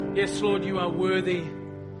Yes, Lord, you are worthy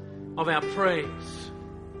of our praise.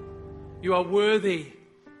 You are worthy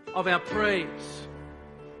of our praise.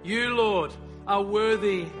 You, Lord, are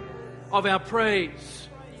worthy of our praise.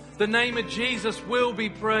 The name of Jesus will be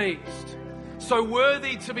praised. So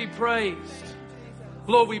worthy to be praised.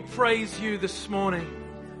 Lord, we praise you this morning.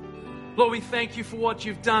 Lord, we thank you for what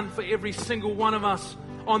you've done for every single one of us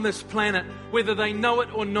on this planet, whether they know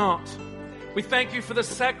it or not. We thank you for the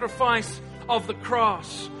sacrifice of the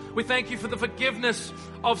cross. We thank you for the forgiveness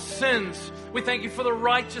of sins. We thank you for the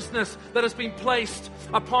righteousness that has been placed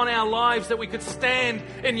upon our lives, that we could stand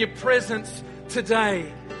in your presence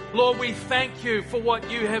today. Lord, we thank you for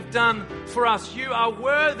what you have done for us. You are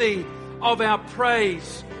worthy of our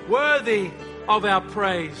praise. Worthy of our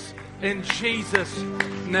praise. In Jesus'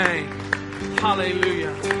 name.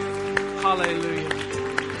 Hallelujah. Hallelujah.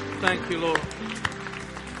 Thank you, Lord.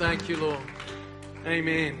 Thank you, Lord.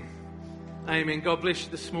 Amen. Amen. God bless you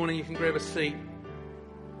this morning. You can grab a seat.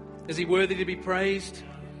 Is he worthy to be praised?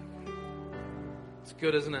 It's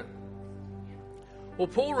good, isn't it? Well,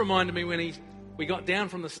 Paul reminded me when we got down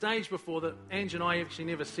from the stage before that Ange and I actually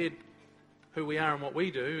never said who we are and what we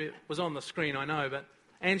do. It was on the screen, I know, but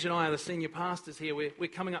Ange and I are the senior pastors here. We're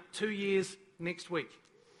coming up 2 years next week,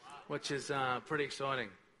 which is pretty exciting.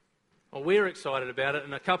 Well, we're excited about it,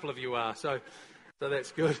 and a couple of you are, so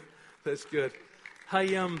that's good. That's good.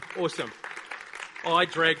 Hey, awesome. Oh, I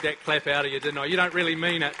dragged that clap out of you, didn't I? You don't really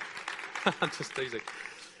mean it. I'm just teasing.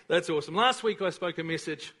 That's awesome. Last week I spoke a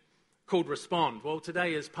message called Respond. Well,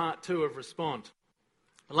 today is part 2 of Respond.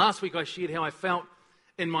 Last week I shared how I felt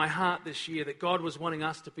in my heart this year that God was wanting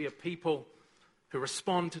us to be a people who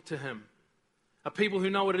respond to him. A people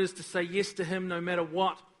who know what it is to say yes to him no matter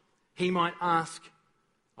what he might ask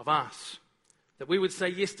of us. That we would say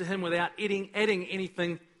yes to him without adding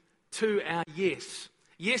anything to our yes.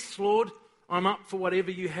 Yes, Lord, I'm up for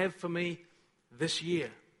whatever you have for me this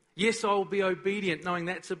year. Yes, I will be obedient, knowing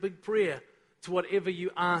that's a big prayer, to whatever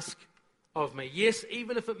you ask of me. Yes,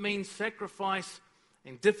 even if it means sacrifice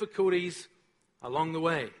and difficulties along the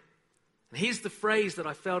way. And here's the phrase that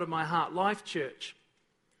I felt in my heart. Life Church,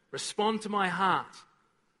 respond to my heart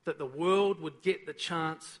that the world would get the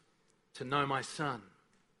chance to know my Son.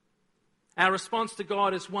 Our response to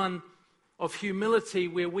God is one of humility,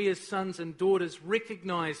 where we as sons and daughters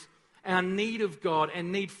recognize our need of God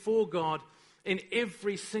and need for God in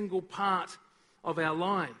every single part of our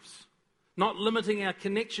lives. Not limiting our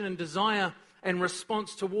connection and desire and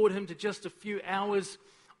response toward him to just a few hours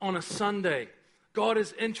on a Sunday. God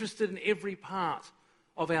is interested in every part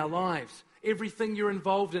of our lives. Everything you're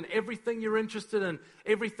involved in, everything you're interested in,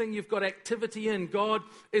 everything you've got activity in, God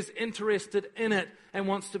is interested in it and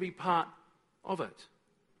wants to be part of it.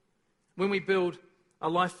 When we build a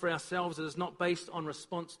life for ourselves that is not based on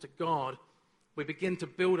response to God, we begin to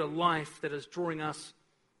build a life that is drawing us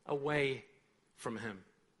away from him.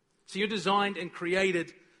 So you're designed and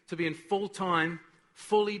created to be in full-time,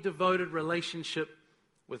 fully devoted relationship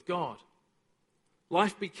with God.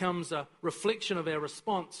 Life becomes a reflection of our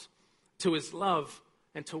response to his love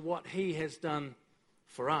and to what he has done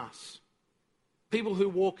for us. People who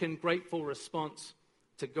walk in grateful response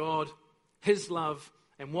to God, his love,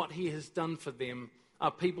 and what he has done for them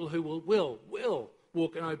are people who will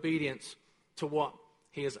walk in obedience to what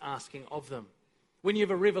he is asking of them. When you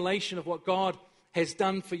have a revelation of what God has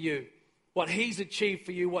done for you, what he's achieved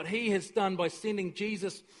for you, what he has done by sending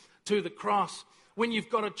Jesus to the cross, when you've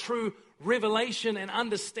got a true revelation and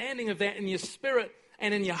understanding of that in your spirit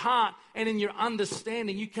and in your heart and in your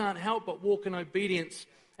understanding, you can't help but walk in obedience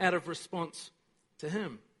out of response to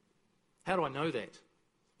him. How do I know that?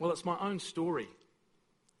 Well, it's my own story.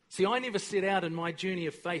 See, I never set out in my journey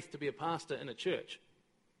of faith to be a pastor in a church.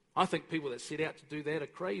 I think people that set out to do that are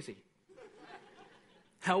crazy.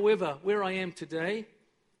 However, where I am today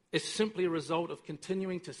is simply a result of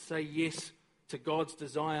continuing to say yes to God's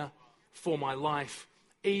desire for my life,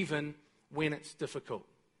 even when it's difficult.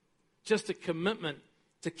 Just a commitment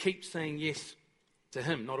to keep saying yes to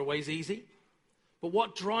him. Not always easy, but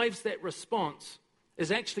what drives that response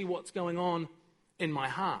is actually what's going on in my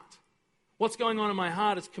heart. What's going on in my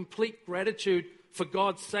heart is complete gratitude for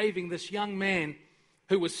God saving this young man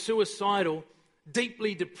who was suicidal,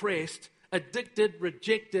 deeply depressed, addicted,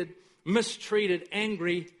 rejected, mistreated,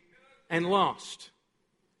 angry, and lost.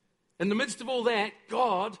 In the midst of all that,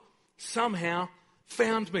 God somehow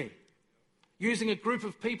found me, using a group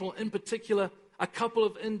of people, in particular, a couple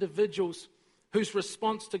of individuals whose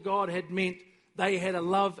response to God had meant they had a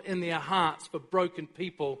love in their hearts for broken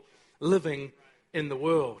people living in the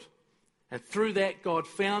world. And through that, God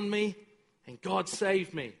found me and God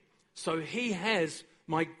saved me. So he has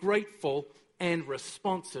my grateful and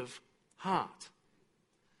responsive heart.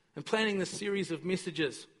 In planning this series of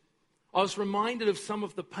messages, I was reminded of some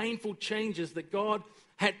of the painful changes that God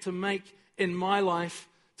had to make in my life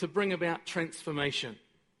to bring about transformation.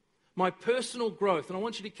 My personal growth, and I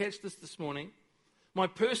want you to catch this morning, my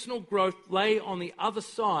personal growth lay on the other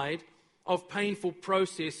side of painful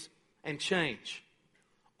process and change.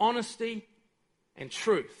 Honesty and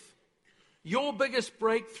truth. Your biggest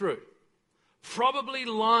breakthrough probably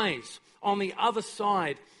lies on the other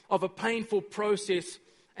side of a painful process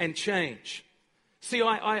and change. See,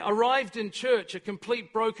 I arrived in church a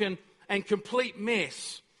complete broken and complete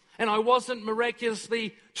mess, and I wasn't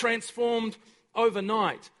miraculously transformed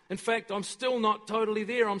overnight. In fact, I'm still not totally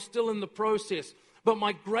there. I'm still in the process. But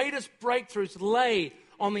my greatest breakthroughs lay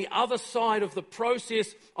on the other side of the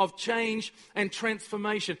process of change and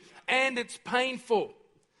transformation. And it's painful.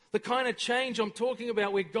 The kind of change I'm talking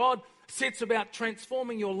about where God sets about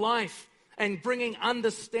transforming your life and bringing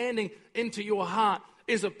understanding into your heart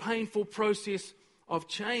is a painful process of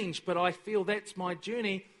change. But I feel that's my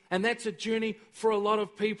journey, and that's a journey for a lot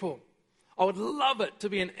of people. I would love it to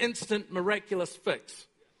be an instant miraculous fix.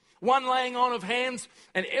 One laying on of hands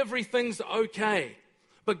and everything's okay.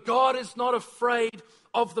 But God is not afraid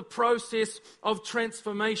of the process of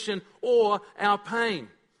transformation or our pain.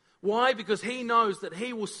 Why? Because He knows that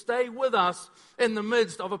He will stay with us in the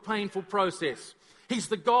midst of a painful process. He's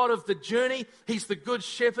the God of the journey. He's the good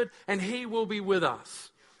shepherd, and He will be with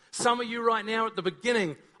us. Some of you right now are at the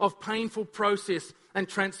beginning of painful process and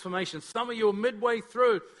transformation. Some of you are midway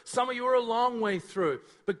through. Some of you are a long way through.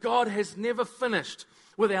 But God has never finished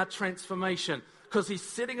with our transformation because He's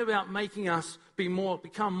setting about making us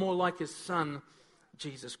become more like His Son,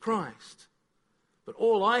 Jesus Christ. But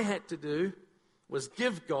all I had to do was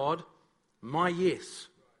give God my yes.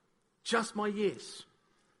 Just my yes.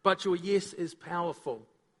 But your yes is powerful.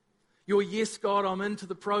 Your yes, God, I'm into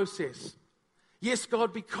the process. Yes,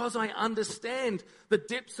 God, because I understand the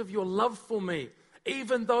depths of your love for me.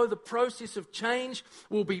 Even though the process of change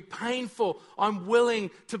will be painful, I'm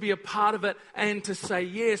willing to be a part of it and to say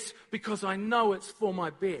yes because I know it's for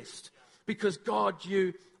my best. Because, God,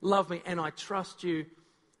 you love me and I trust you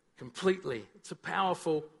completely. It's a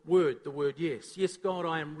powerful word, the word yes. Yes, God,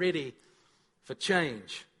 I am ready for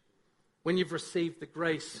change. When you've received the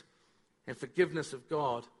grace and forgiveness of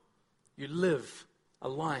God, you live a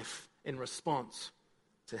life in response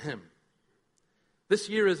to Him. This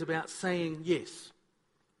year is about saying yes.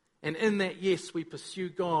 And in that yes, we pursue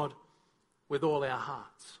God with all our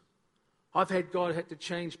hearts. I've had God had to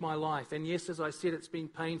change my life. And yes, as I said, it's been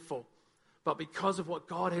painful. But because of what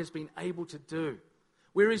God has been able to do,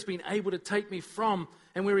 where He's been able to take me from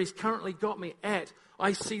and where He's currently got me at,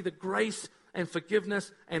 I see the grace and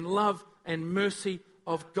forgiveness and love and mercy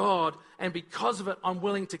of God. And because of it, I'm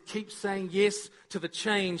willing to keep saying yes to the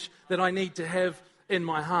change that I need to have in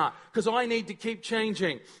my heart. Because I need to keep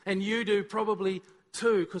changing. And you do probably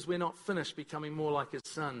too, because we're not finished becoming more like His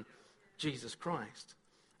Son, Jesus Christ.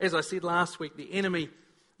 As I said last week, the enemy,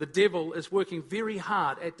 the devil, is working very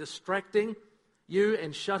hard at distracting you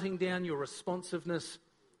and shutting down your responsiveness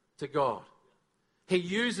to God. He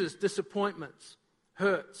uses disappointments,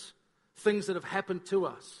 hurts, things that have happened to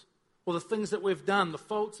us, or the things that we've done, the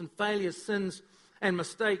faults and failures, sins and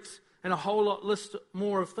mistakes, and a whole lot list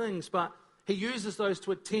more of things. But he uses those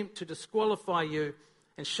to attempt to disqualify you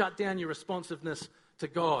and shut down your responsiveness to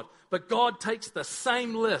God. But God takes the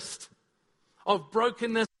same list of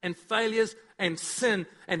brokenness and failures and sin,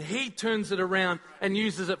 and He turns it around and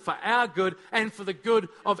uses it for our good and for the good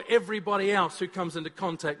of everybody else who comes into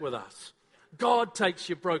contact with us. God takes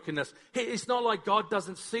your brokenness. It's not like God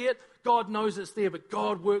doesn't see it. God knows it's there, but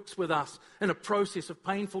God works with us in a process of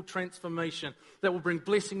painful transformation that will bring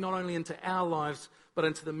blessing not only into our lives, but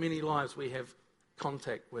into the many lives we have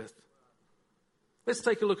contact with. Let's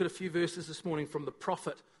take a look at a few verses this morning from the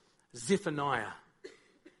prophet Zephaniah.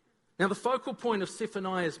 Now, the focal point of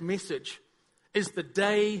Zephaniah's message is the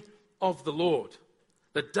day of the Lord.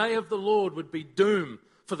 The day of the Lord would be doom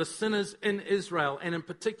for the sinners in Israel, and in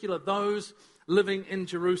particular those living in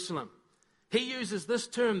Jerusalem. He uses this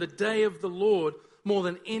term, the day of the Lord, more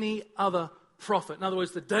than any other prophet. In other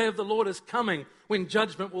words, the day of the Lord is coming when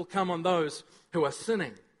judgment will come on those who are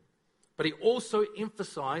sinning. But he also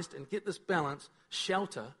emphasized, and get this balance,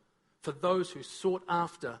 shelter for those who sought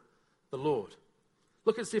after the Lord.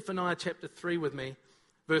 Look at Zephaniah chapter 3 with me,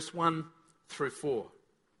 verse 1 through 4.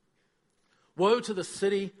 Woe to the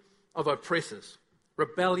city of oppressors,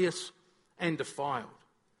 rebellious and defiled.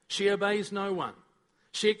 She obeys no one.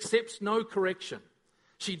 She accepts no correction.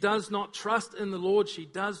 She does not trust in the Lord. She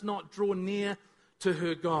does not draw near to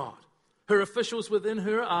her God. Her officials within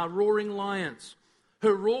her are roaring lions.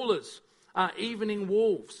 Her rulers are evening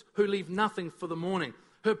wolves who leave nothing for the morning.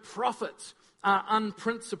 Her prophets are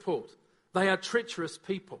unprincipled. They are treacherous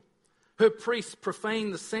people. Her priests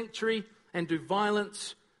profane the sanctuary and do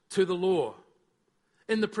violence to the law.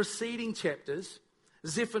 In the preceding chapters,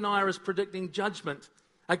 Zephaniah is predicting judgment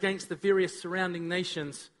against the various surrounding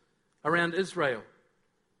nations around Israel.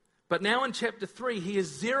 But now in chapter 3, he is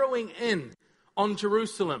zeroing in on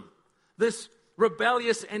Jerusalem, this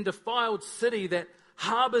rebellious and defiled city that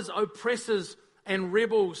harbors oppressors and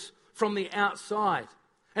rebels from the outside.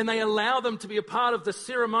 And they allow them to be a part of the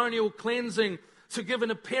ceremonial cleansing to give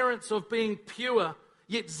an appearance of being pure.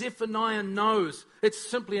 Yet Zephaniah knows it's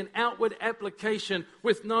simply an outward application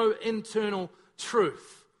with no internal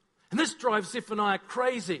truth. And this drives Zephaniah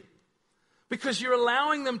crazy, because you're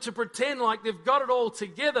allowing them to pretend like they've got it all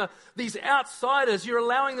together. These outsiders, you're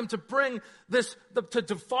allowing them to bring this, to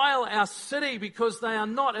defile our city, because they are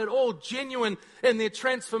not at all genuine in their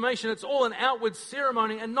transformation. It's all an outward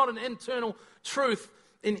ceremony and not an internal truth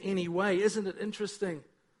in any way. Isn't it interesting?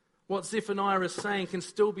 What Zephaniah is saying can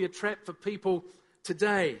still be a trap for people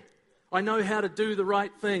today. I know how to do the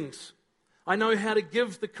right things. I know how to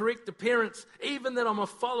give the correct appearance, even that I'm a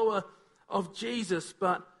follower of Jesus,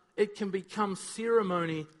 but it can become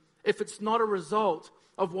ceremony if it's not a result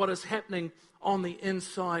of what is happening on the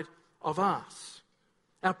inside of us.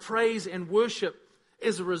 Our praise and worship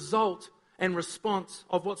is a result and response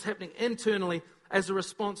of what's happening internally as a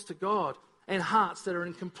response to God, and hearts that are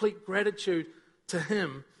in complete gratitude to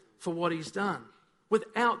Him for what He's done.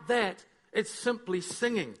 Without that, it's simply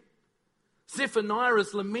singing. Zephaniah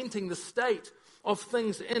is lamenting the state of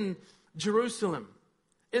things in Jerusalem.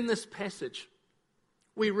 In this passage,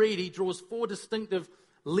 we read he draws 4 distinctive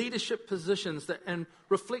leadership positions and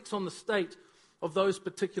reflects on the state of those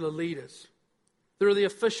particular leaders. There are the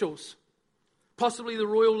officials, possibly the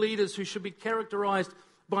royal leaders who should be characterized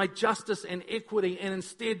by justice and equity, and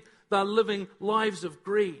instead they're living lives of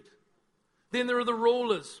greed. Then there are the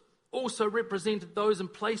rulers, also represented those in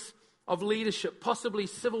place of leadership, possibly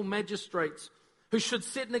civil magistrates, who should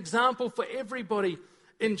set an example for everybody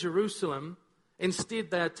in Jerusalem.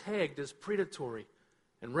 Instead, they are tagged as predatory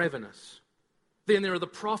and ravenous. Then there are the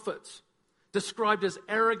prophets, described as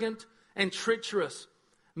arrogant and treacherous,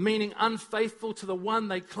 meaning unfaithful to the one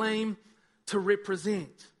they claim to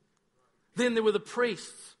represent. Then there were the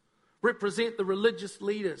priests, represent the religious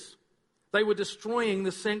leaders. They were destroying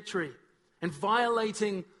the sanctuary and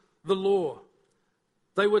violating the law.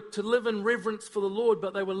 They were to live in reverence for the Lord,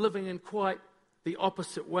 but they were living in quite the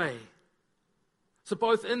opposite way. So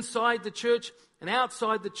both inside the church and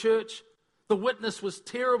outside the church, the witness was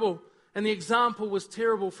terrible and the example was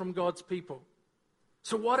terrible from God's people.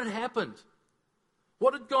 So what had happened?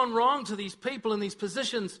 What had gone wrong to these people in these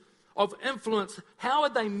positions of influence? How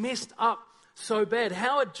had they messed up so bad?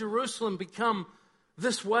 How had Jerusalem become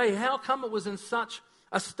this way? How come it was in such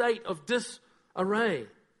a state of disarray?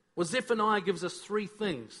 Well, Zephaniah gives us 3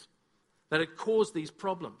 things that had caused these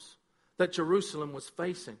problems that Jerusalem was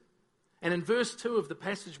facing. And in verse 2 of the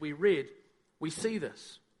passage we read, we see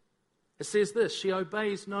this. It says this: she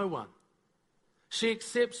obeys no one. She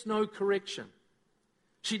accepts no correction.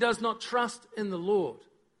 She does not trust in the Lord.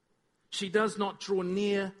 She does not draw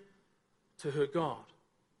near to her God.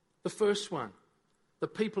 The first one, the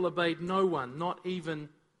people obeyed no one, not even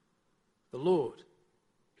the Lord.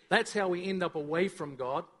 That's how we end up away from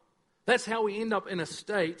God. That's how we end up in a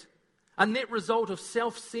state, a net result of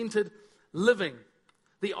self-centered living.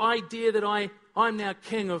 The idea that I'm now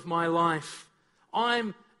king of my life.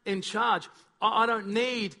 I'm in charge. I don't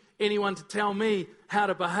need anyone to tell me how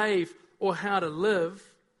to behave or how to live.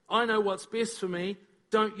 I know what's best for me.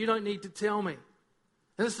 You don't need to tell me.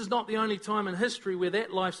 And this is not the only time in history where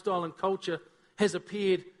that lifestyle and culture has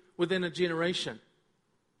appeared within a generation.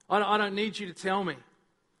 I don't need you to tell me.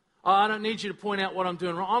 I don't need you to point out what I'm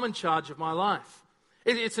doing wrong. I'm in charge of my life.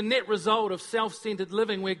 It's a net result of self-centered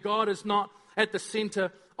living where God is not at the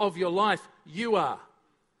center of your life. You are.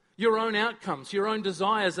 Your own outcomes, your own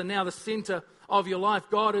desires are now the center of your life.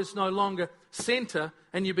 God is no longer center,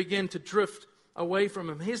 and you begin to drift away from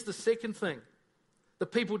Him. Here's the second thing. The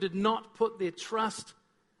people did not put their trust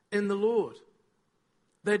in the Lord.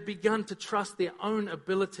 They'd begun to trust their own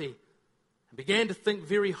ability and began to think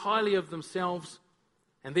very highly of themselves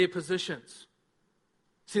and their positions.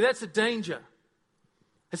 See, that's a danger.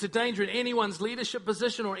 It's a danger in anyone's leadership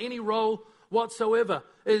position or any role whatsoever,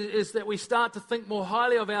 is that we start to think more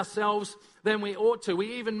highly of ourselves than we ought to.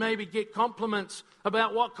 We even maybe get compliments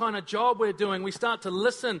about what kind of job we're doing. We start to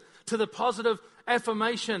listen to the positive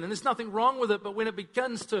affirmation, and there's nothing wrong with it, but when it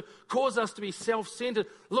begins to cause us to be self-centered,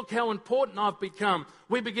 look how important I've become.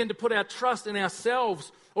 We begin to put our trust in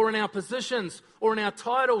ourselves or in our positions or in our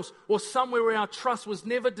titles or somewhere where our trust was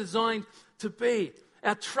never designed to be.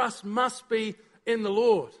 Our trust must be in the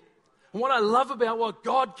Lord. And what I love about what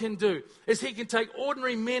God can do is He can take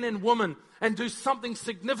ordinary men and women and do something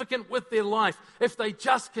significant with their life if they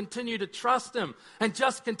just continue to trust Him and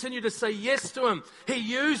just continue to say yes to Him. He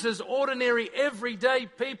uses ordinary, everyday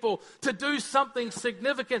people to do something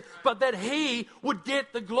significant, but that He would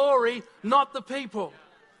get the glory, not the people.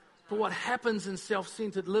 But what happens in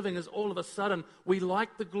self-centered living is all of a sudden we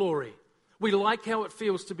like the glory. We like how it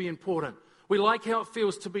feels to be important. We like how it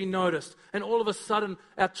feels to be noticed. And all of a sudden,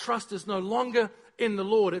 our trust is no longer in the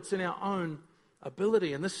Lord. It's in our own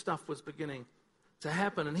ability. And this stuff was beginning to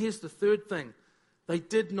happen. And here's the third thing. They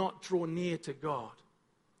did not draw near to God.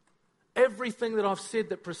 Everything that I've said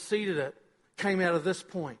that preceded it came out of this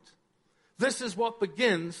point. This is what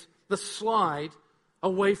begins the slide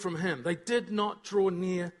away from Him. They did not draw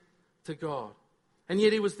near to God. And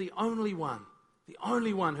yet He was the only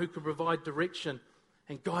one who could provide direction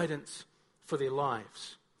and guidance for their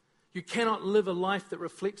lives. You cannot live a life that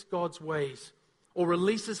reflects God's ways or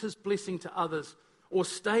releases His blessing to others or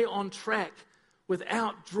stay on track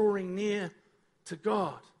without drawing near to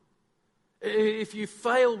God. If you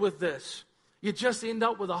fail with this, you just end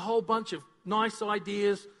up with a whole bunch of nice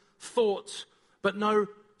ideas, thoughts, but no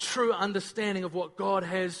true understanding of what God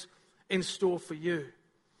has in store for you.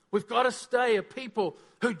 We've got to stay a people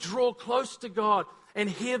who draw close to God and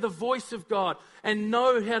hear the voice of God and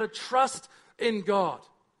know how to trust in God,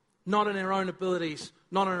 not in our own abilities,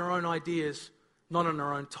 not in our own ideas, not in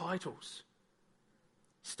our own titles.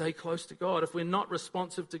 Stay close to God. If we're not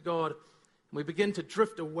responsive to God and we begin to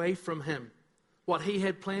drift away from Him, what He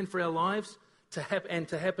had planned for our lives to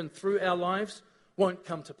happen through our lives won't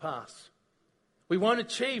come to pass. We won't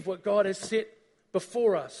achieve what God has set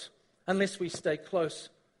before us unless we stay close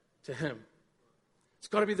to Him. It's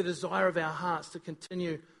got to be the desire of our hearts to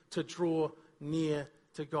continue to draw near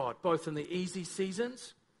to God, both in the easy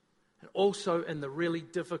seasons and also in the really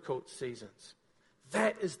difficult seasons.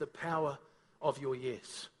 That is the power of your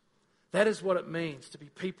yes. That is what it means to be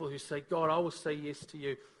people who say, God, I will say yes to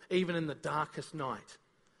you even in the darkest night.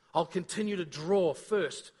 I'll continue to draw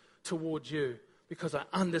first towards you because I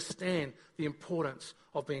understand the importance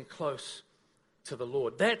of being close to the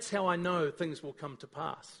Lord. That's how I know things will come to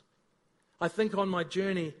pass. I think on my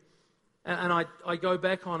journey, and I go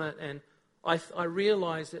back on it, and I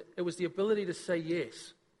realize that it was the ability to say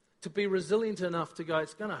yes, to be resilient enough to go,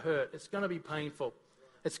 it's going to hurt, it's going to be painful,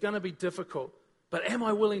 it's going to be difficult, but am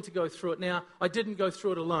I willing to go through it? Now, I didn't go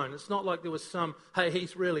through it alone. It's not like there was some, hey,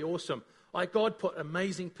 he's really awesome. God put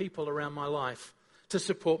amazing people around my life to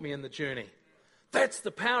support me in the journey. That's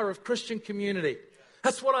the power of Christian community.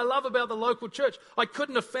 That's what I love about the local church. I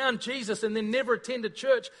couldn't have found Jesus and then never attended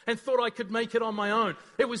church and thought I could make it on my own.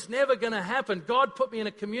 It was never going to happen. God put me in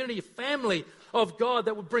a community, a family of God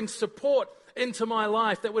that would bring support into my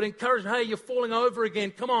life, that would encourage, hey, you're falling over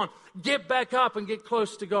again. Come on, get back up and get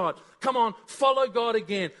close to God. Come on, follow God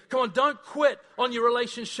again. Come on, don't quit on your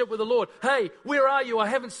relationship with the Lord. Hey, where are you? I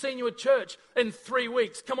haven't seen you at church in 3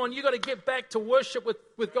 weeks. Come on, you got to get back to worship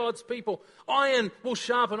with God's people. Iron will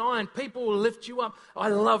sharpen iron. People will lift you up. I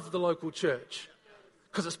love the local church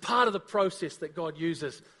because it's part of the process that God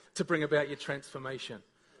uses to bring about your transformation.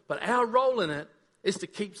 But our role in it is to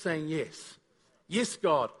keep saying yes. Yes,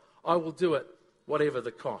 God, I will do it, whatever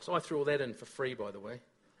the cost. I threw all that in for free, by the way.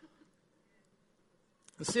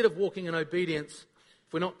 Instead of walking in obedience,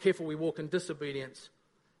 if we're not careful, we walk in disobedience.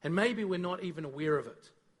 And maybe we're not even aware of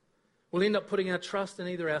it. We'll end up putting our trust in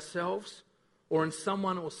either ourselves or in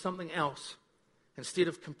someone or something else instead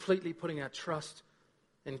of completely putting our trust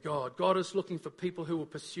in God. God is looking for people who will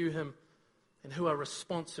pursue Him and who are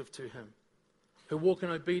responsive to Him, who walk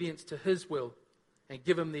in obedience to His will and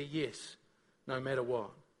give Him their yes, no matter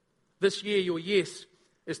what. This year, your yes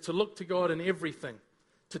is to look to God in everything,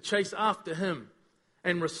 to chase after Him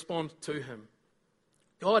and respond to Him.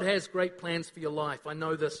 God has great plans for your life. I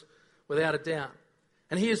know this without a doubt.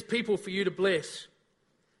 And He has people for you to bless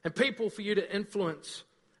and people for you to influence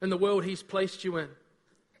in the world He's placed you in.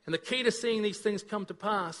 And the key to seeing these things come to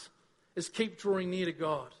pass is keep drawing near to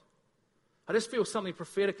God. I just feel something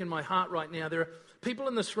prophetic in my heart right now. There are people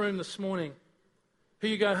in this room this morning who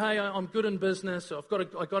you go, hey, I'm good in business, I've got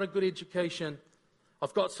a good education,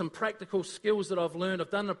 I've got some practical skills that I've learned, I've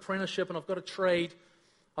done an apprenticeship and I've got a trade,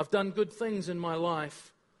 I've done good things in my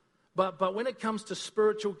life. But when it comes to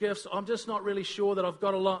spiritual gifts, I'm just not really sure that I've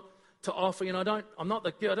got a lot to offer. You know, I don't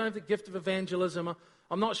have the gift of evangelism.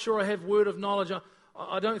 I'm not sure I have word of knowledge.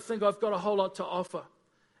 I don't think I've got a whole lot to offer.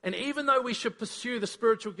 And even though we should pursue the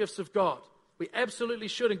spiritual gifts of God, we absolutely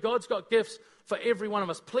should, and God's got gifts for every one of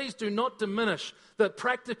us. Please do not diminish the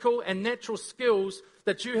practical and natural skills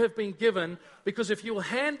that you have been given, because if you'll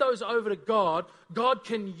hand those over to God, God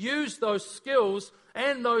can use those skills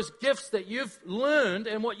and those gifts that you've learned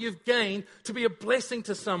and what you've gained to be a blessing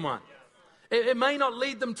to someone. It may not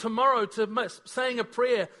lead them tomorrow to saying a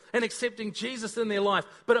prayer and accepting Jesus in their life,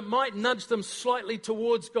 but it might nudge them slightly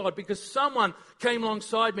towards God because someone came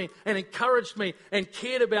alongside me and encouraged me and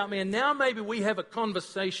cared about me, and now maybe we have a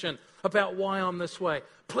conversation about why I'm this way.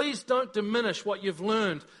 Please don't diminish what you've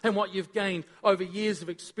learned and what you've gained over years of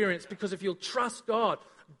experience, because if you'll trust God,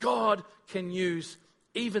 God can use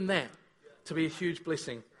even that to be a huge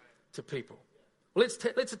blessing to people. Well,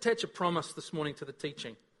 let's attach a promise this morning to the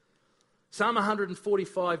teaching. Psalm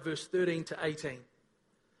 145, verse 13 to 18.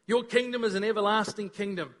 Your kingdom is an everlasting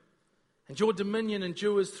kingdom, and your dominion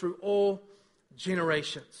endures through all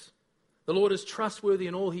generations. The Lord is trustworthy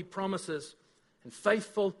in all he promises and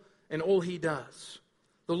faithful in all he does.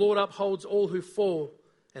 The Lord upholds all who fall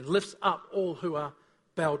and lifts up all who are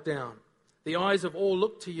bowed down. The eyes of all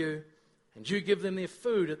look to you, and you give them their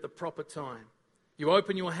food at the proper time. You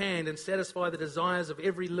open your hand and satisfy the desires of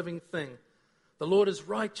every living thing. The Lord is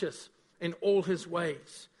righteous in all his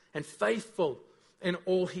ways and faithful in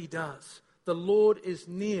all he does. The Lord is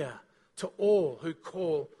near to all who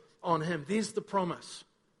call on him. There's the promise.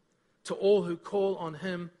 To all who call on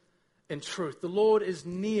him in truth. The Lord is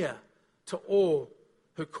near to all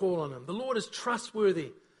who call on him. The Lord is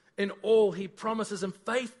trustworthy in all he promises and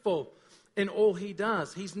faithful in all he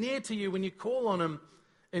does. He's near to you when you call on him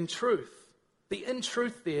in truth. The in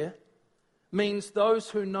truth there means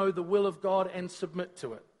those who know the will of God and submit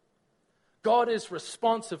to it. God is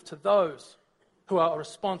responsive to those who are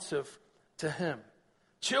responsive to him.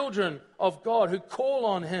 Children of God who call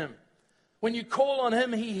on him. When you call on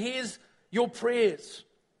him, he hears your prayers.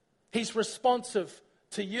 He's responsive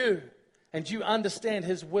to you, and you understand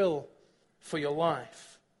his will for your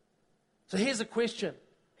life. So here's a question.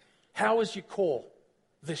 How is your call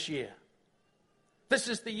this year? This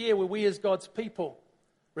is the year where we as God's people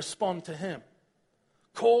respond to him.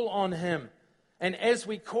 Call on him. And as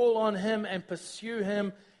we call on him and pursue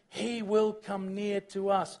him, he will come near to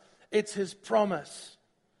us. It's his promise.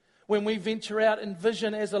 When we venture out in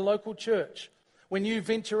vision as a local church, when you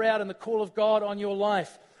venture out in the call of God on your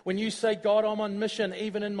life, when you say, God, I'm on mission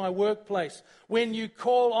even in my workplace, when you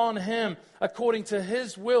call on him according to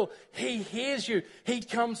his will, he hears you. He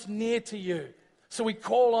comes near to you. So we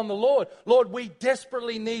call on the Lord. Lord, we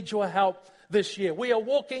desperately need your help this year. We are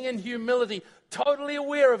walking in humility, totally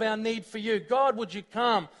aware of our need for you. God, would you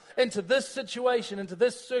come into this situation, into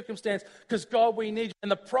this circumstance, because God, we need you.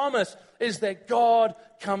 And the promise is that God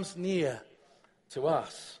comes near to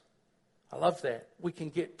us. I love that. We can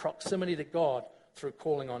get proximity to God through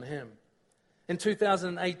calling on him. In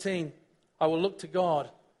 2018, I will look to God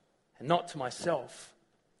and not to myself.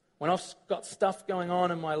 When I've got stuff going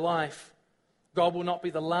on in my life, God will not be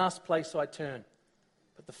the last place I turn,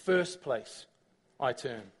 but the first place I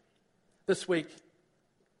turn. This week,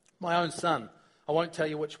 my own son, I won't tell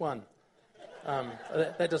you which one.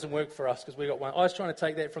 That doesn't work for us because we got one. I was trying to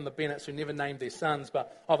take that from the Bennetts who never named their sons,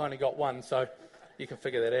 but I've only got one, so you can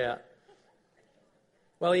figure that out.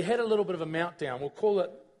 Well, he had a little bit of a meltdown. We'll call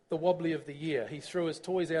it the wobbly of the year. He threw his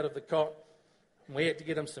toys out of the cot, and we had to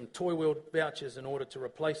get him some Toy World vouchers in order to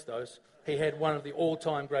replace those. He had one of the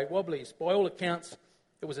all-time great wobblies. By all accounts,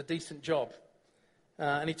 it was a decent job.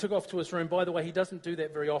 And he took off to his room. By the way, he doesn't do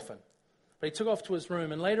that very often. But he took off to his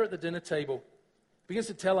room, and later at the dinner table, he begins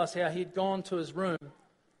to tell us how he had gone to his room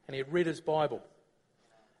and he had read his Bible.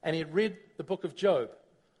 And he had read the book of Job.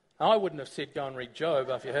 Now, I wouldn't have said go and read Job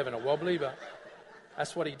if you're having a wobbly, but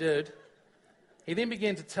that's what he did. He then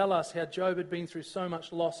began to tell us how Job had been through so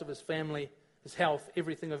much loss of his family, his health,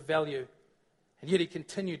 everything of value, and yet he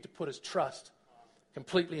continued to put his trust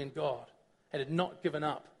completely in God and had not given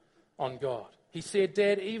up on God. He said,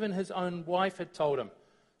 Dad, even his own wife had told him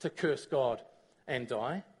to curse God and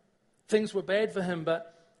die. Things were bad for him,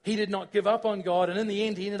 but he did not give up on God, and in the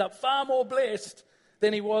end he ended up far more blessed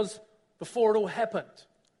than he was before it all happened.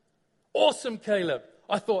 Awesome, Caleb.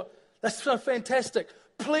 I thought, that's so fantastic.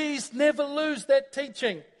 Please never lose that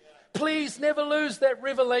teaching. Please never lose that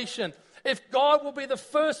revelation. If God will be the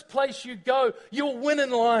first place you go, you'll win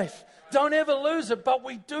in life. Don't ever lose it, but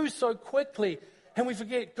we do so quickly. And we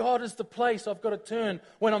forget God is the place I've got to turn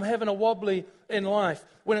when I'm having a wobbly in life.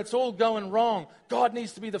 When it's all going wrong, God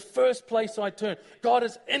needs to be the first place I turn. God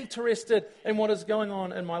is interested in what is going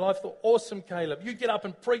on in my life. Awesome, Caleb. You get up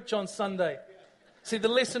and preach on Sunday. See, the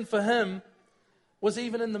lesson for him was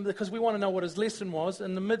even in the, because we want to know what his lesson was,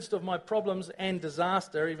 in the midst of my problems and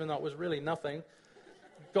disaster, even though it was really nothing,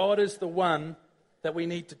 God is the one that we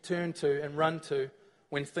need to turn to and run to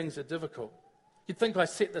when things are difficult. You'd think I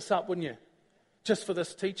set this up, wouldn't you? Just for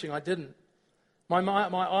this teaching, I didn't. My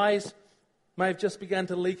eyes may have just begun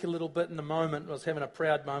to leak a little bit in the moment. I was having a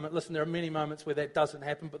proud moment. Listen, there are many moments where that doesn't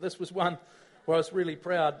happen, but this was one where I was really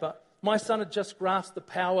proud. But my son had just grasped the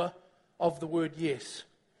power of the word yes,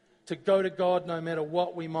 to go to God no matter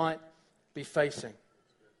what we might be facing.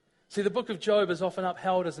 See, the book of Job is often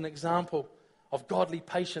upheld as an example of godly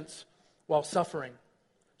patience while suffering.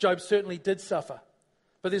 Job certainly did suffer,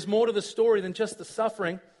 but there's more to the story than just the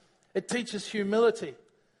suffering. It teaches humility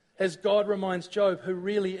as God reminds Job who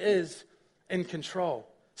really is in control.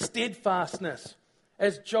 Steadfastness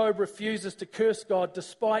as Job refuses to curse God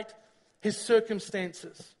despite his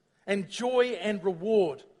circumstances. And joy and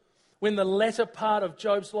reward when the latter part of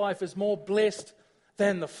Job's life is more blessed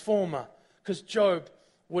than the former, because Job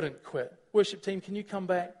wouldn't quit. Worship team, can you come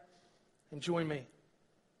back and join me?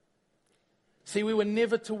 See, we were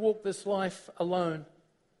never to walk this life alone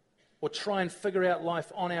or try and figure out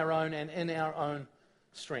life on our own and in our own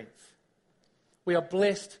strength. We are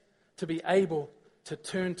blessed to be able to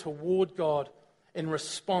turn toward God in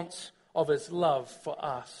response of his love for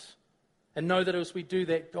us. And know that as we do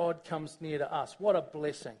that, God comes near to us. What a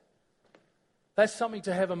blessing. That's something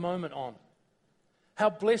to have a moment on. How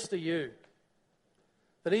blessed are you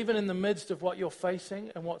that even in the midst of what you're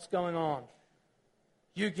facing and what's going on,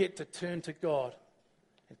 you get to turn to God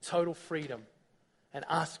in total freedom and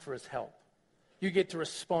ask for his help. You get to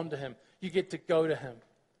respond to him. You get to go to him.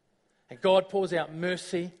 And God pours out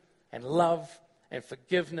mercy and love and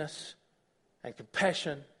forgiveness and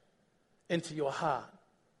compassion into your heart.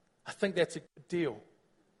 I think that's a good deal.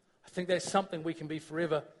 I think that's something we can be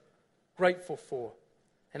forever grateful for.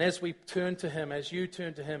 And as we turn to him, as you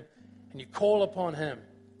turn to him, and you call upon him,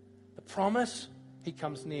 the promise, he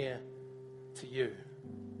comes near to you.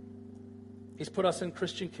 He's put us in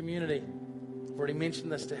Christian community. I've already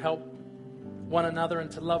mentioned this, to help one another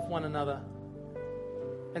and to love one another.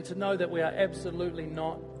 And to know that we are absolutely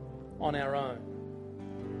not on our own.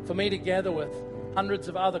 For me to gather with hundreds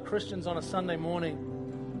of other Christians on a Sunday morning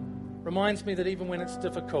reminds me that even when it's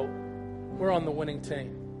difficult, we're on the winning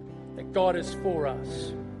team. That God is for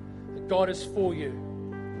us. That God is for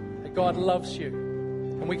you. That God loves you.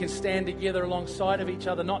 And we can stand together alongside of each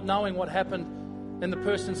other, not knowing what happened in the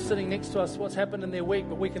person sitting next to us, what's happened in their week,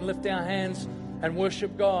 but we can lift our hands and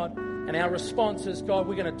worship God. And our response is, God,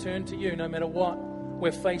 we're going to turn to you no matter what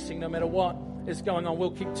we're facing, no matter what is going on.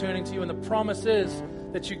 We'll keep turning to you. And the promise is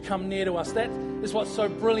that you come near to us. That is what's so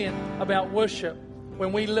brilliant about worship.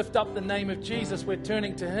 When we lift up the name of Jesus, we're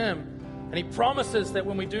turning to him. And he promises that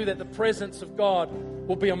when we do that, the presence of God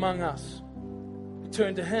will be among us. We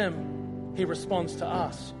turn to him, he responds to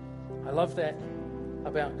us. I love that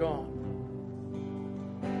about God.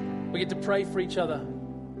 We get to pray for each other.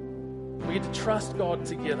 We get to trust God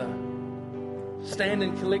together. Stand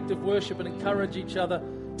in collective worship and encourage each other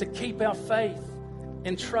to keep our faith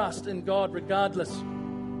and trust in God regardless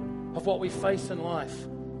of what we face in life.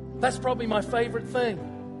 That's probably my favorite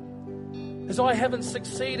thing, is I haven't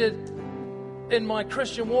succeeded in my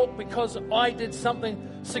Christian walk because I did something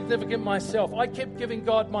significant myself. I kept giving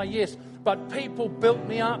God my yes, but people built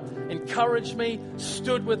me up, encouraged me,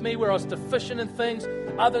 stood with me where I was deficient in things.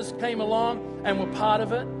 Others came along and were part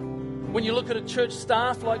of it. When you look at a church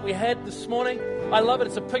staff like we had this morning, I love it.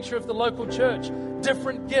 It's a picture of the local church.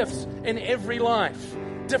 Different gifts in every life.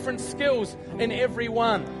 Different skills in every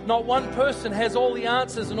one. Not one person has all the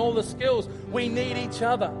answers and all the skills. We need each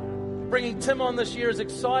other. Bringing Tim on this year is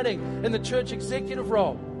exciting in the church executive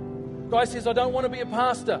role. Guy says, I don't want to be a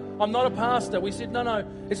pastor. I'm not a pastor. We said, no,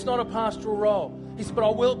 it's not a pastoral role. He said, but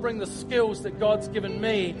I will bring the skills that God's given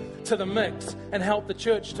me to the mix and help the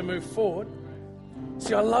church to move forward.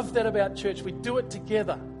 See, I love that about church. We do it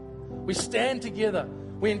together. We stand together.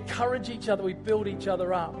 We encourage each other. We build each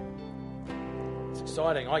other up. It's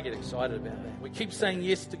exciting. I get excited about that. We keep saying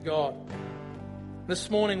yes to God. This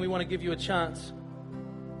morning, we want to give you a chance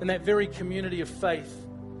in that very community of faith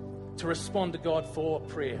to respond to God for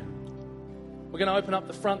prayer. We're going to open up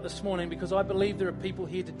the front this morning because I believe there are people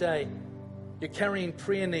here today. You're carrying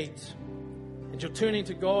prayer needs. And you're turning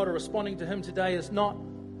to God or responding to him today is not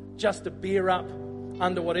just to bear up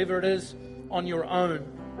under whatever it is on your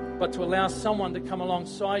own, but to allow someone to come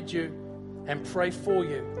alongside you and pray for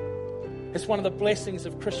you. It's one of the blessings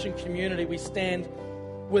of Christian community. We stand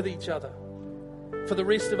with each other. For the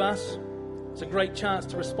rest of us, it's a great chance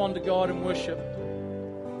to respond to God in worship,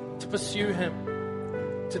 to pursue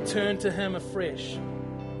him, to turn to Him afresh.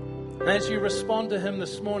 And as you respond to Him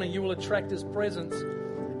this morning, you will attract His presence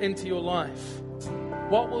into your life.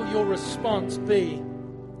 What will your response be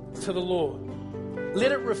to the Lord?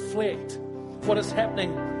 Let it reflect what is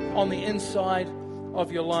happening on the inside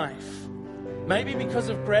of your life. Maybe because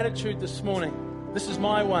of gratitude this morning, this is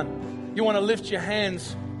my one. You want to lift your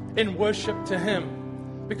hands in worship to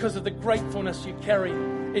Him because of the gratefulness you carry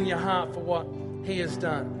in your heart for what He has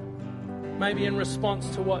done. Maybe in response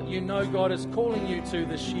to what you know God is calling you to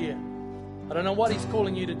this year. I don't know what He's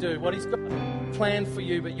calling you to do, what He's got planned for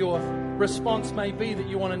you, but your response may be that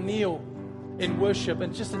you want to kneel in worship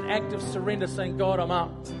and just an act of surrender, saying, God, I'm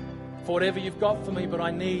up for whatever you've got for me, but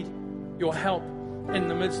I need your help in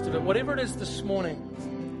the midst of it. Whatever it is this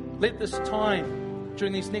morning, let this time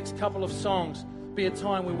during these next couple of songs be a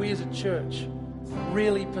time where we as a church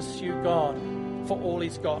really pursue God for all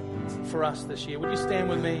He's got for us this year. Would you stand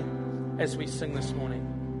with me as we sing this morning?